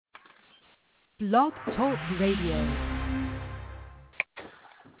Blog Talk Radio.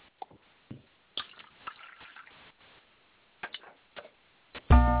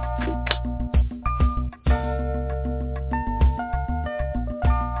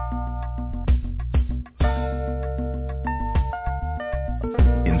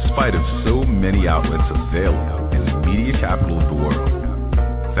 In spite of so many outlets available in the media capital of the world,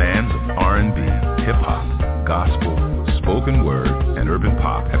 fans of R&B, hip-hop, gospel, spoken word, and urban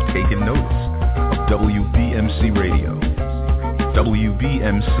pop have taken notice of WBMC Radio.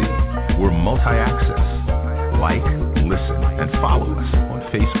 WBMC, we're multi-access. Like, listen, and follow us on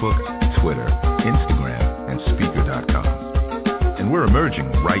Facebook, Twitter, Instagram, and Speaker.com. And we're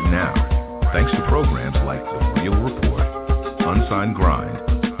emerging right now, thanks to programs like The Real Report, Unsigned Grind,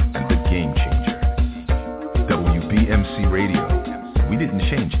 and The Game Changer. WBMC Radio. We didn't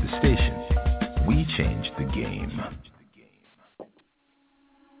change the station. We changed the game.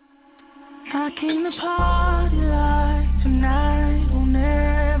 I came to party like tonight will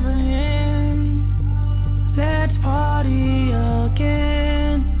never end. Let's party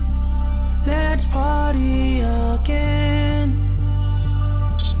again. Let's party again.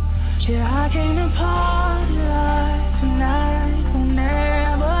 Yeah, I came to party like tonight will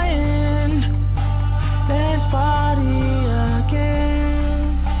never end. Let's party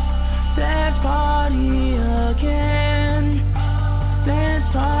again. Let's party again.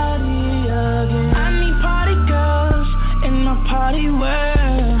 Let's party again. I need party girls in my party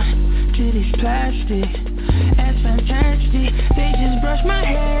world. Titties plastic, that's fantastic. They just brush my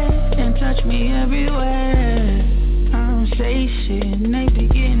hair and touch me everywhere. I don't say shit and they be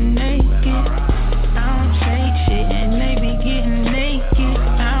getting naked. I don't say shit and they be getting naked.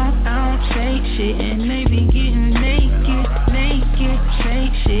 I don't say shit and they be getting naked.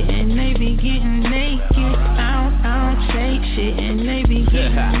 Say shit and they be getting naked. I don't say shit and they be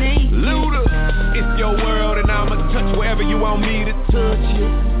getting naked. Luda, it's your world and I'ma touch wherever you want me to touch you.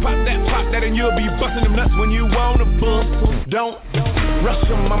 Pop that and you'll be busting them nuts when you wanna bust them. Don't rush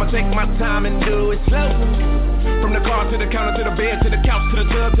them, I'ma take my time and do it slow. From the car to the counter to the bed to the couch to the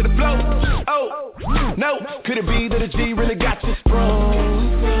tub to the floor. Oh, no, could it be that a G really got you sprung?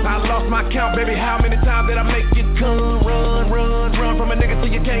 I lost my count, baby, how many times did I make you come? Run from a nigga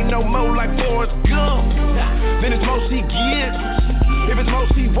till you can't no more like Forrest Gump. Then it's most he gets. If it's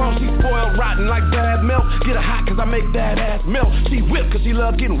most he wants, she spoiled rotten like bad milk. Get her hot cause I make that ass melt. She whipped cause she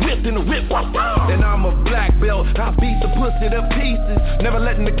love getting whipped in the whip. And I'm a black belt, I beat the pussy to pieces. Never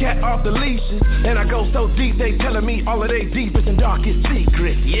letting the cat off the leashes. And I go so deep, they telling me all of their deepest and darkest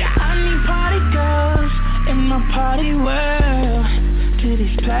secrets. Yeah, I need party girls in my party world.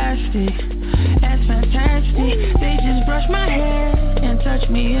 Titties plastic, that's fantastic. They just brush my hair and touch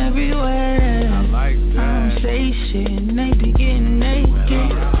me everywhere. I like that. I don't say shit and they be getting naked.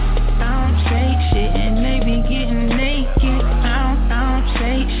 I don't say shit and they be getting naked. I don't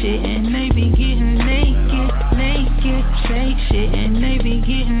say shit and they be getting naked. Say shit and they be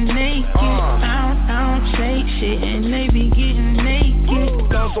getting naked. I don't say shit and they be getting naked.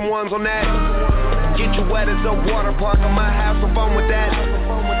 Throw some ones on that. Get you wet as a water park, I might have some fun with that.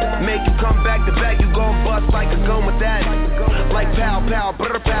 Make you come back to back, you gon' bust like a gun with that. Like pow pow,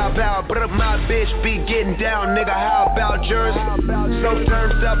 brr pow pow, brr my bitch be getting down, nigga, how about yours? So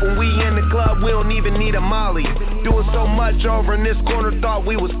turned up when we in the club, we don't even need a molly. Doing so much over in this corner, thought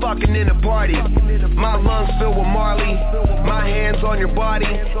we was fucking in a party. My lungs filled with Marley, my hands on your body.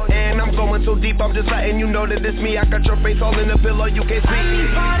 And I'm going so deep, I'm just letting you know that it's me. I got your face all in the pillow, you can't see me. I need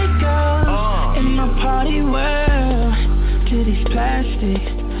party girls in my party world. Titties plastic,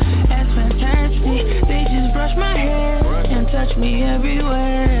 that's fantastic. They just brush my hair and touch me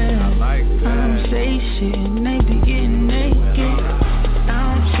everywhere. I like that. I don't say shit and they be getting naked.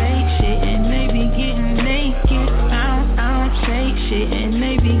 I don't say shit and they be getting naked. I don't say shit and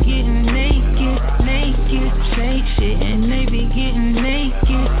they be getting naked. Say shit and they be getting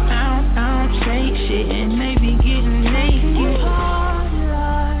naked. I don't say shit and they be getting naked. Party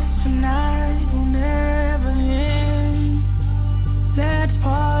like tonight will never end. Let's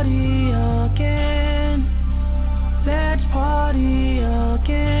party again. Let's party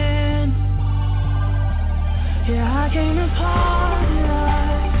again. Yeah, I came to party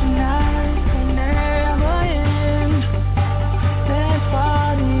like tonight will never end. Let's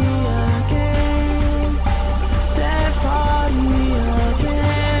party again. Let's party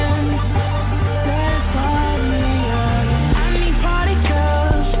again. Let's party again. I need party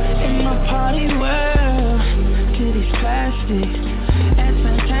girls in my party world. Titties plastic, that's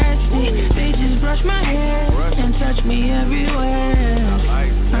fantastic. They just brush my hair and touch me everywhere. I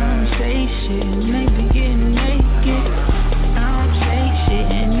don't say shit and they be getting naked. I don't say shit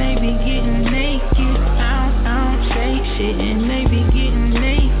and they be getting naked.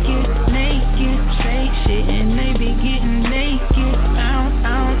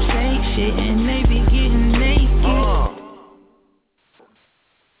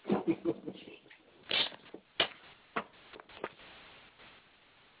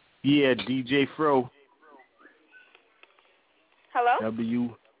 Yeah, DJ Fro. Hello?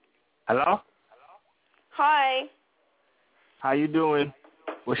 Hello? Hi. How you doing?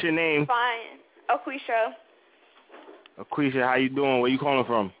 What's your name? Fine. Aquisha. Aquisha, how you doing? Where you calling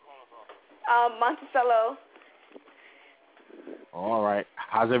from? Monticello. All right.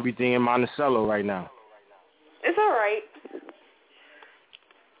 How's everything in Monticello right now? It's all right.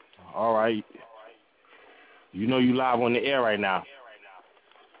 All right. You know you live on the air right now.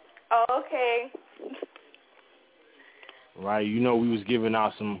 Oh, okay. Right. You know we was giving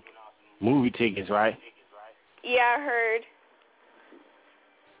out some movie tickets, right? Yeah, I heard.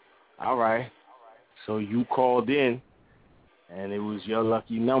 All right. So you called in, and it was your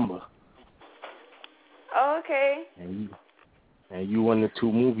lucky number. Oh, okay. And you won the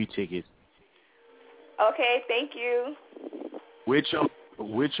 2 movie tickets. Okay, thank you. Which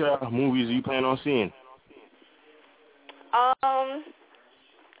movies are you planning on seeing? I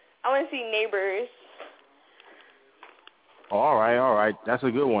want to see Neighbors. All right. That's a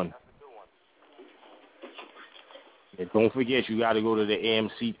good one. Yeah, don't forget, you got to go to the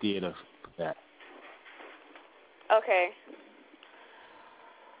AMC theater for that. Okay.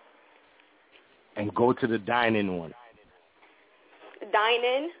 And go to the dine-in one.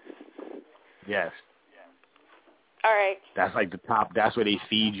 Dine-in? Yes. All right. That's like the top. That's where they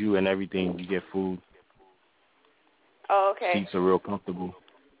feed you and everything. You get food. Oh, okay. Seats are real comfortable.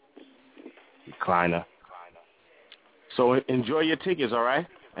 Recliner. So enjoy your tickets, all right?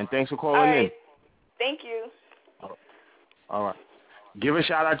 And thanks for calling in. Thank you. All right. Give a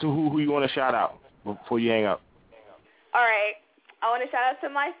shout out to who you want to shout out before you hang up. All right. I want to shout out to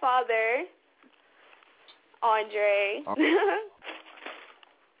my father, Andre.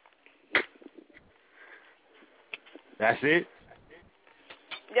 That's it?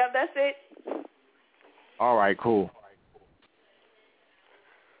 Yep, that's it. All right, cool.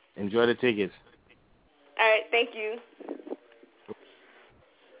 Enjoy the tickets. All right, thank you.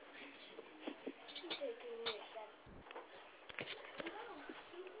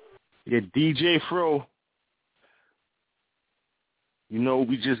 Yeah, DJ Fro. You know,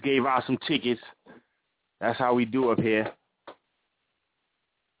 we just gave out some tickets. That's how we do up here.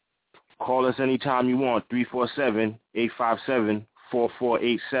 Call us anytime you want,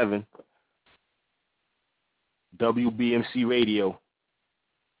 347-857-4487. WBMC Radio.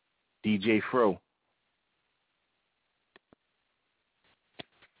 DJ Fro.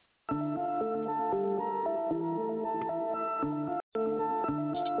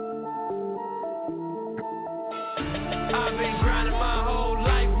 I've been grinding my whole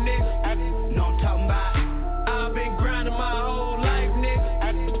life, nigga. Know I'm talking about. I've been grinding my whole life,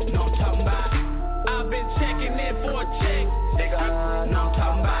 nigga. Know I'm talking about. I've been checking in for a check, nigga. Know I'm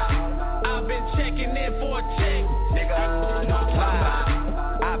talking about. I've been checking in for a check, nigga. Know I'm talking about.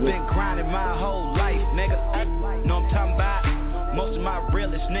 I've been grinding my whole life, nigga. Know I'm talking about. Most of my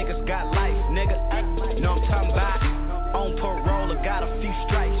realest niggas got life, nigga. Know I'm talking about. On parole, I got a few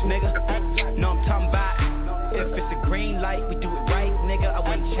stripes, nigga. Know I'm talking about. If it's a green light, we do it right, nigga. I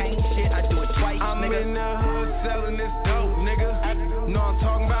wouldn't change shit, I do it twice, nigga. I'm in the hood selling this dope, nigga. Know I'm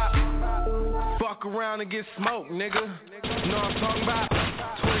talking about. Fuck around and get smoked, nigga. Know I'm talking about.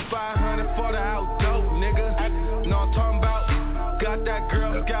 2,500 for the out dope, nigga. Know I'm talking about. Got that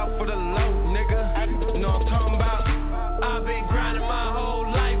Girl Scout for the low, nigga. Know I'm talking about. I've been grinding my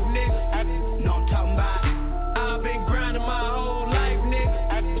whole life, nigga. Know I'm talking about. I've been grinding my whole life,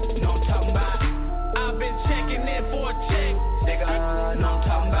 nigga. Know I'm talking about. I've been checking in for a check, nigga. Know I'm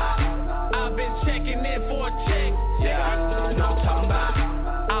talking about. I've been checking in for a check, nigga. Know I'm talking about.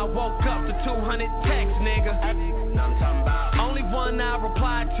 I woke up to 200 texts, nigga. Know I'm talking about. Only one I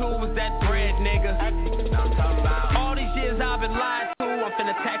replied to was that bread, nigga. Know I'm talking about. All these years I've been lied to, I'm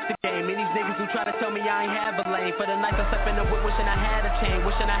finna tax the game. And these niggas who try to tell me I ain't have a lane. For the nights I slept in the whip, wishing I had a chain,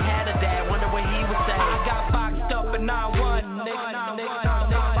 wishing I had a dad, wonder what he would say. I got boxed up and I won, nigga.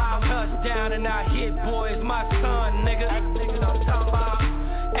 Touchdown and I hit, boys, my son, nigga. At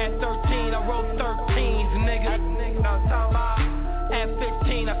 13 I wrote 13s, nigga. At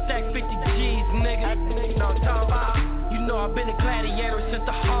 15 I stacked 50 G's, nigga. You know I've been a gladiator since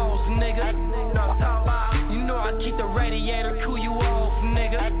the halls, nigga. You know I keep the radiator cool you off,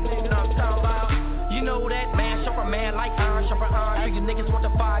 nigga. You know that man, sharper man like iron, sharper iron. So you niggas want the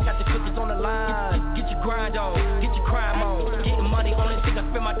fire, got the cookies on the line. Get your grind on, get your crime on. Getting money, only thing I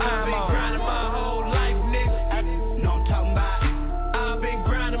spend my time on. I've been grinding my whole life, nigga. Know I'm talking about. I've been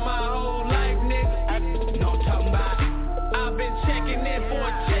grinding my whole life, nigga. Know I'm talking about. I've been checking in for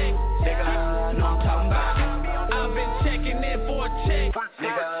a check, nigga. Know I'm talking about. I've been checking in for a check,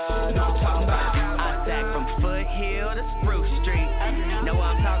 nigga. Know I'm talking about. I stack from Foothill to Spruce Street. Know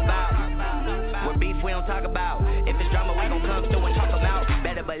what I'm talking about.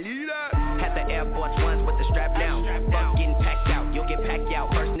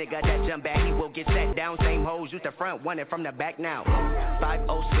 out. First nigga that jump back, he will get set down. Same hoes, use the front, want it from the back now. 5-0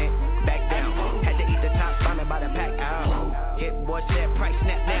 cent, back down. Had to eat the top, bombing by the pack out. Hit boy said price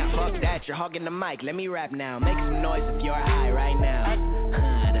snap now. Fuck that, you're hogging the mic, let me rap now. Make some noise if you're high right now.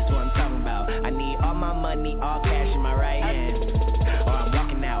 That's what I'm talking about. I need all my money, all cash in my right hand. Or I'm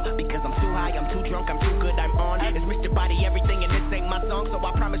walking out, because I'm too high, I'm too drunk, I'm too good, I'm on. It's Mr. Body, everything, and this ain't my song. So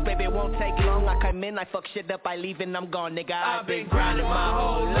I promise, baby, it won't take long. I come in, I fuck shit up, I leave and I'm gone, nigga. I've been grinding my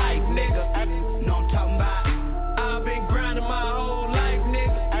whole life, nigga. Know what I'm talking about. I've been grinding my whole life,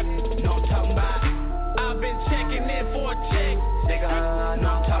 nigga. Know what I'm talking about. I've been checking in for a check, nigga. Know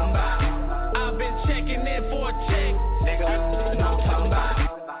what I'm talking about. I've been checking in for a check, nigga. Know what I'm talking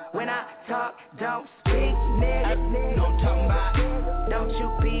about. When I talk, don't speak, nigga. Know what I'm talking about. Don't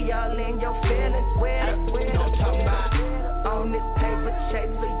you be all in your feelings with it. Know what I'm talking about. On this paper chase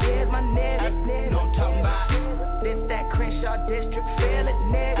for years, my nigga. Know what I'm talking about. This that Crenshaw district, feel it,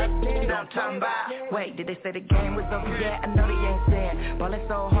 nigga. Know what I'm talking about. Wait, did they say the game was over yet? I know they ain't saying. Ballin'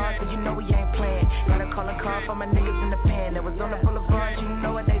 so hard, cause you know we ain't playing. Gotta call a call for my niggas in the pen. That was on the boulevard, you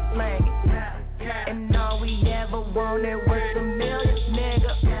know what they slang. And all we ever wanted was a million,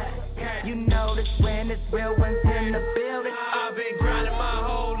 nigga. You know this when it's real ones in the building. I've been grinding my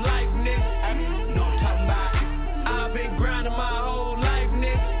whole life, nigga. Know what I'm talking about. I've been grinding my whole life,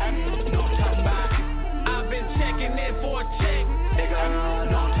 nigga. Know what I'm talking about. I've been checking in for a check, nigga.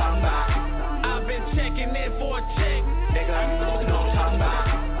 Know what I'm talking about. I've been checking in for a check, nigga. Know what I'm talking about.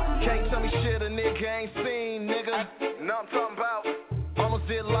 Can't tell me shit a nigga ain't seen, nigga. Know what I'm talking about. Almost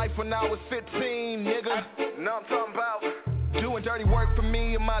did life when I was 15, nigga. Know what I'm talking about. Doing dirty work for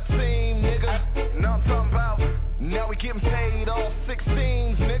me and my team, nigga. Know what I'm talking about. Now we getting paid all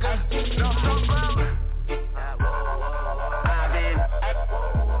 16s, nigga. Know what I'm talking about. I've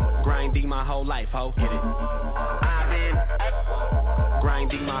been grinding my whole life, ho. Get it. I've been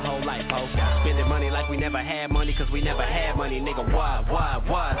grinding my whole life, ho. Spending money like we never had money, cause we never had money, nigga. Why?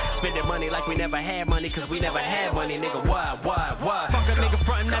 Spending money like we never had money, cause we never had money, nigga. Why? Fuck a nigga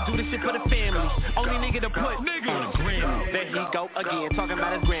frontin', I do this shit for the family. Only nigga to put nigga on a Grammy. There he go again, talking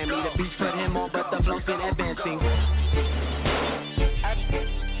about his Grammy. The beats put him on, but the flow's been advancing.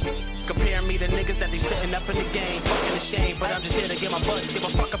 Compare me to niggas that they sitting up in the game, fucking ashamed, but I'm just here to get my butt, give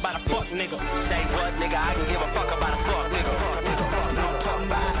a fuck about a fuck nigga. Say what, nigga, I can give a fuck about a fuck nigga. Know what I'm talking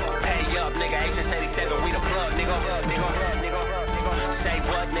about. Hey up, nigga, H87, we the plug, nigga. Say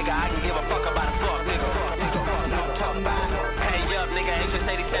what, nigga, I can give a fuck about a fuck nigga. Know what I'm talking about. Hey up, nigga,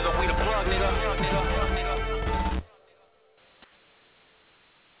 H87, we the plug, nigga.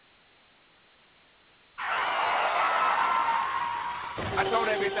 I told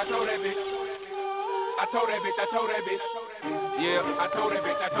that bitch. Yeah, I told that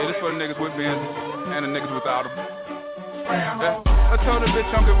bitch. Yeah, this for the niggas with Benz and the niggas without them. Yeah. I told that bitch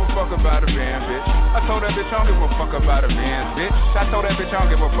I don't give a fuck about a van, bitch. I told that bitch I don't give a fuck about a van, bitch. I told that bitch I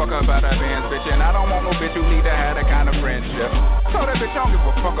don't give a fuck about a van, bitch. And I don't want no bitch who need to have that kind of friendship. I told that bitch I don't give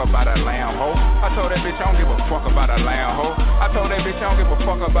a fuck about a lamb hoe. I told that bitch I don't give a fuck about a lamb hoe. I told that bitch I don't give a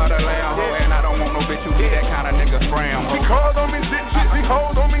fuck about a lamb hoe. And I don't want no bitch who need that kind of nigga fram hoe. Because on me shit,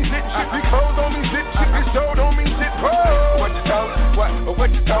 because on me shit, because on me shit, it showed on me shit. What you told her?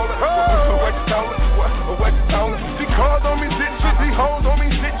 What you told her? What you told her? What you told her? Because on me shit, these hoes on me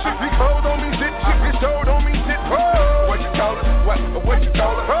shit, because on me shit, it showed on me shit. What you told her? What you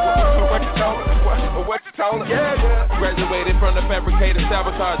told her? What you told her? What you told her? Yeah. Graduated from the fabricated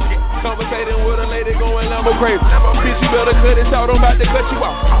sabotage. Conversating with a lady going Lambo crazy. Bitch, you better cut it out, I'm about to cut you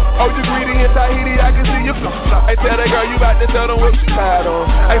out. Oh, you greedy in Tahiti, I can see you flow. I tell that girl you about to tell them what you tired on.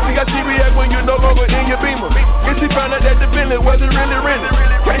 I see how she react when you no longer in your Beamer. And she found out that the Bentley wasn't really rented.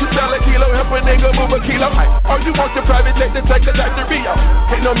 Can you sell a kilo, help a nigga move a kilo? Oh, you want your private jet to take a back to Rio.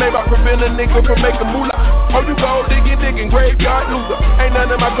 Ain't no Maybach prevent a nigga from making moolah. Oh, you gold digging, graveyard loser. Ain't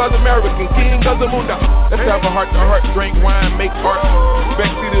none of my cause American, king of the moon. Let's have a heart-to-heart, drink wine, make art.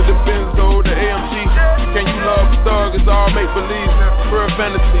 Backseat of the Benzo, the AMG. Can you love a thug? It's all make-believe. For a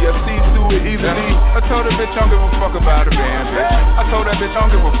fantasy, I see through it easily. I told that bitch I don't give a fuck about a band, bitch. I told that bitch I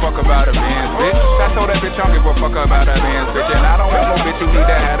don't give a fuck about a band, bitch. I told that bitch I don't give a fuck about a band, bitch. And I don't want no bitch who need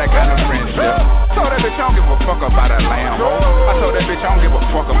to have that kind of friendship. I told that bitch I don't give a fuck about a lamb hoe. I told that bitch I don't give a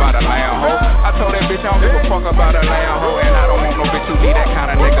fuck about a lamb hoe. I told that bitch I don't give a fuck about a lamb hoe. And I don't want no bitch who need that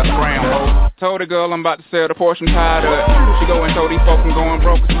kind of nigga scram hoe. Told the girl I'm about to sell the Porsche, I'm tired of it. She go and told these folks I'm going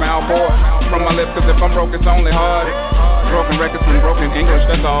broke, smile for it. From my lips, cause if I'm broke, it's only hard. Broken records and broken English,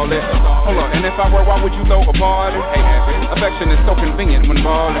 that's all it. Hold up, and if I were, why would you throw a party? Hey, affection is so convenient when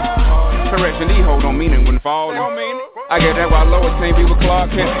balling. Correction, these hoes don't mean it when falling. I get that while Lois can't be with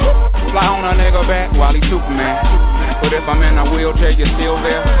Clark Kent. Fly on a nigga back while he Superman. But if I'm in a wheelchair, you're still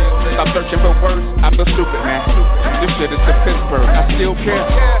there. Stop searching for words, I feel stupid, man. This shit is to Pittsburgh, I still care.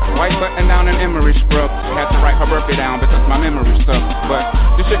 White button down in Emery scrub. Had to write her birthday down because my memory stuck. But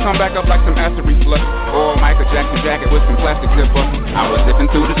this shit come back up like some acid reflux. Or Michael Jackson jacket with some plastic zipper. I was zipping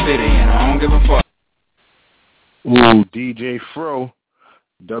through the city and I don't give a fuck. Ooh, DJ Fro,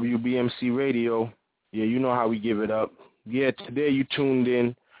 WBMC Radio. Yeah, you know how we give it up. Yeah, today you tuned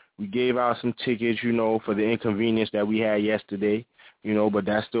in. We gave out some tickets, for the inconvenience that we had yesterday, but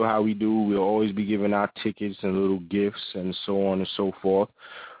that's still how we do. We'll always be giving out tickets and little gifts and so on and so forth.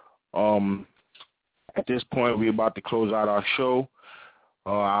 At this point, we're about to close out our show.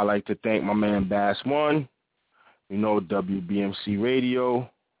 I'd like to thank my man Bass One, WBMC Radio,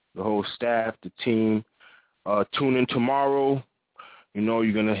 the whole staff, the team. Tune in tomorrow.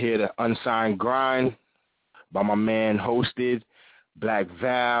 You're going to hear the Unsigned Grind by my man Hosted, Black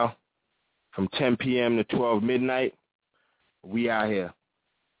Val, from 10 p.m. to 12 midnight. We out here.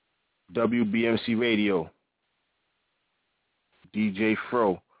 WBMC Radio. DJ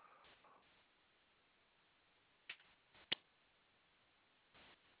Fro.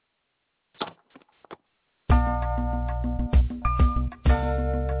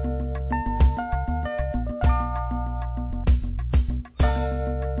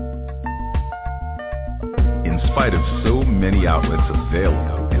 In spite of so many outlets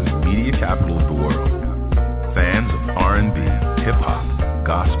available in the media capital of the world, fans of R&B, hip-hop,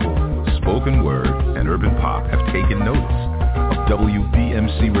 gospel, spoken word, and urban pop have taken notice of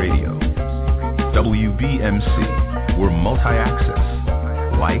WBMC Radio. WBMC, we're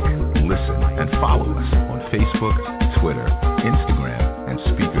multi-access. Like, listen, and follow us on Facebook, Twitter, Instagram, and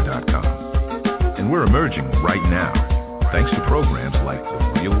Speaker.com. And we're emerging right now, thanks to programs like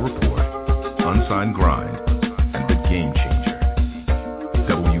The Real Report, Unsigned Grind, and The Game Changer.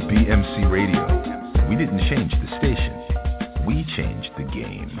 WBMC Radio. We didn't change the station. We changed the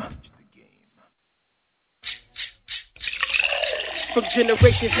game. From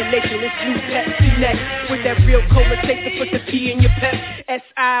generations to nation, it's new Pepsi next. With that real cola taste to put the P in your pep.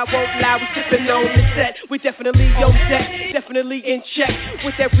 S.I. won't lie, we sippin' on the set. We definitely on deck, definitely in check.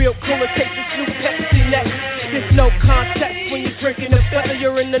 With that real cola taste, it's new Pepsi next. There's no context when you're drinking it, whether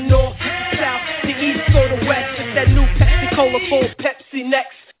you're in the north, the south, the east, or the west. It's that new Pepsi Cola full Pepsi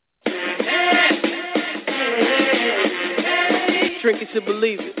next. Drink it to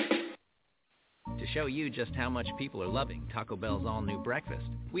believe it. To show you just how much people are loving Taco Bell's all-new breakfast,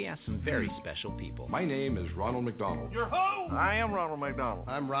 we asked some very special people. My name is Ronald McDonald. Your host! I am Ronald McDonald.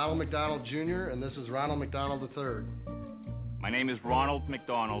 I'm Ronald McDonald Jr., and this is Ronald McDonald III. My name is Ronald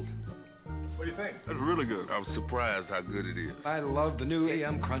McDonald. What do you think? That's really good. I was surprised how good it is. I love the new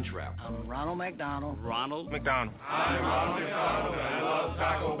AM Crunch Wrap. I'm Ronald McDonald. Ronald McDonald. I'm Ronald McDonald, and I love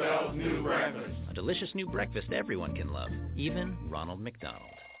Taco Bell's new breakfast. A delicious new breakfast everyone can love, even Ronald McDonald.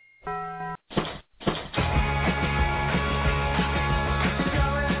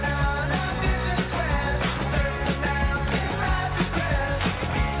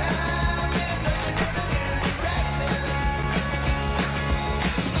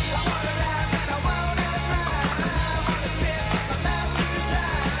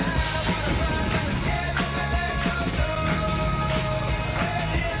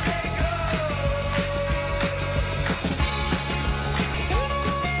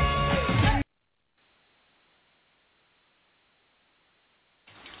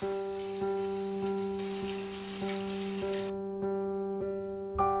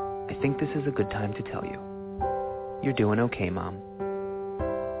 I think this is a good time to tell you. You're doing okay, Mom.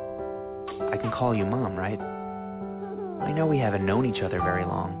 I can call you Mom, right? I know we haven't known each other very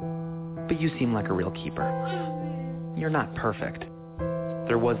long, but you seem like a real keeper. You're not perfect.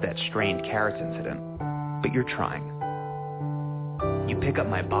 There was that strained carrots incident, but you're trying. You pick up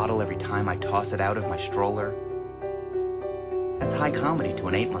my bottle every time I toss it out of my stroller. That's high comedy to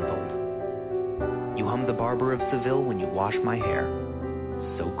an 8-month-old. You hum the Barber of Seville when you wash my hair.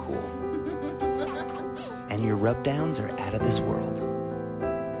 So cool. And your rub-downs are out of this world.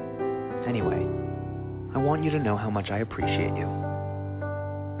 Anyway, I want you to know how much I appreciate you.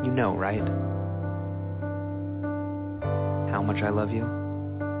 You know, right? How much I love you?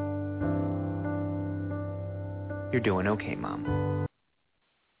 You're doing okay, Mom.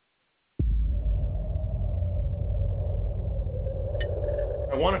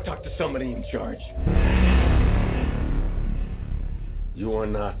 I want to talk to somebody in charge. You are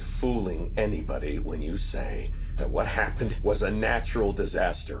not fooling anybody when you say that what happened was a natural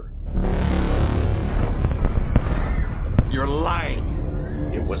disaster. You're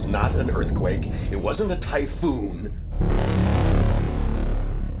lying. It was not an earthquake. It wasn't a typhoon.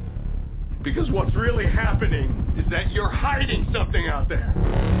 Because what's really happening is that you're hiding something out there.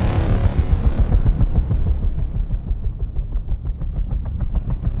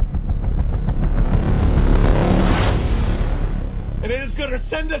 And it is going to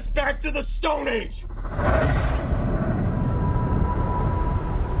send us back to the Stone Age.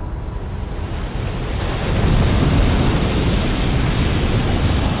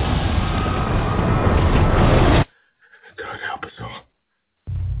 God help us all.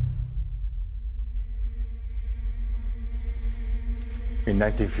 In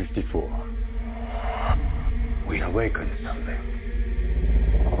 1954, we awakened something.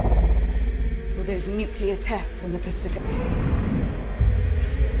 Well, there's nuclear tests in the Pacific.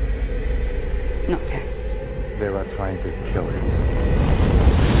 Not tests. They were trying to kill him.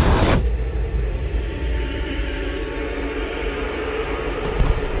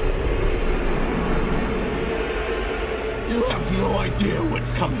 You have no idea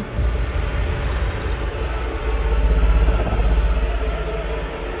what's coming.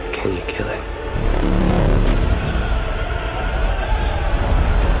 Can you kill it?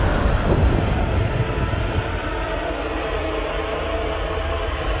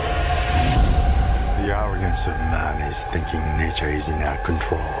 The arrogance of man is thinking nature is in our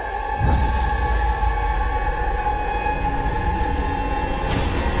control.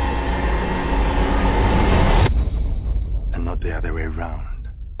 And not the other way around.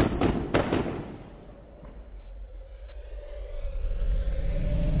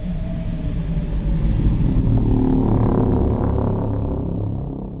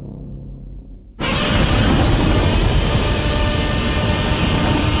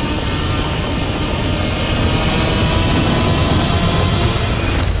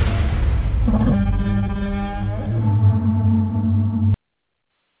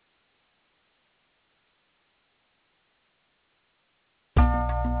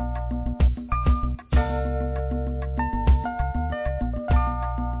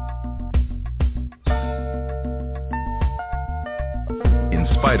 In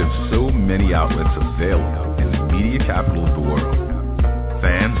spite of so many outlets available in the media capital of the world,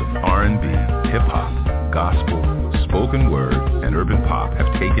 fans of R&B, hip-hop, gospel, spoken word, and urban pop have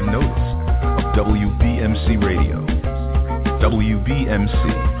taken notice of WBMC Radio.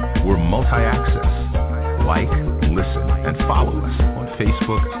 WBMC, we're multi-access. Like, listen, and follow us on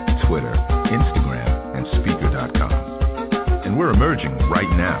Facebook, Twitter, Instagram, and Speaker.com. And we're emerging right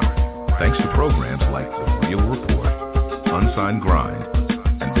now, thanks to programs like The Real Report, Unsigned Grind,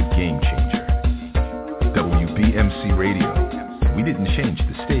 and The Game Changer. WBMC Radio. We didn't change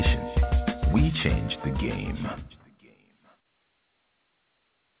the station.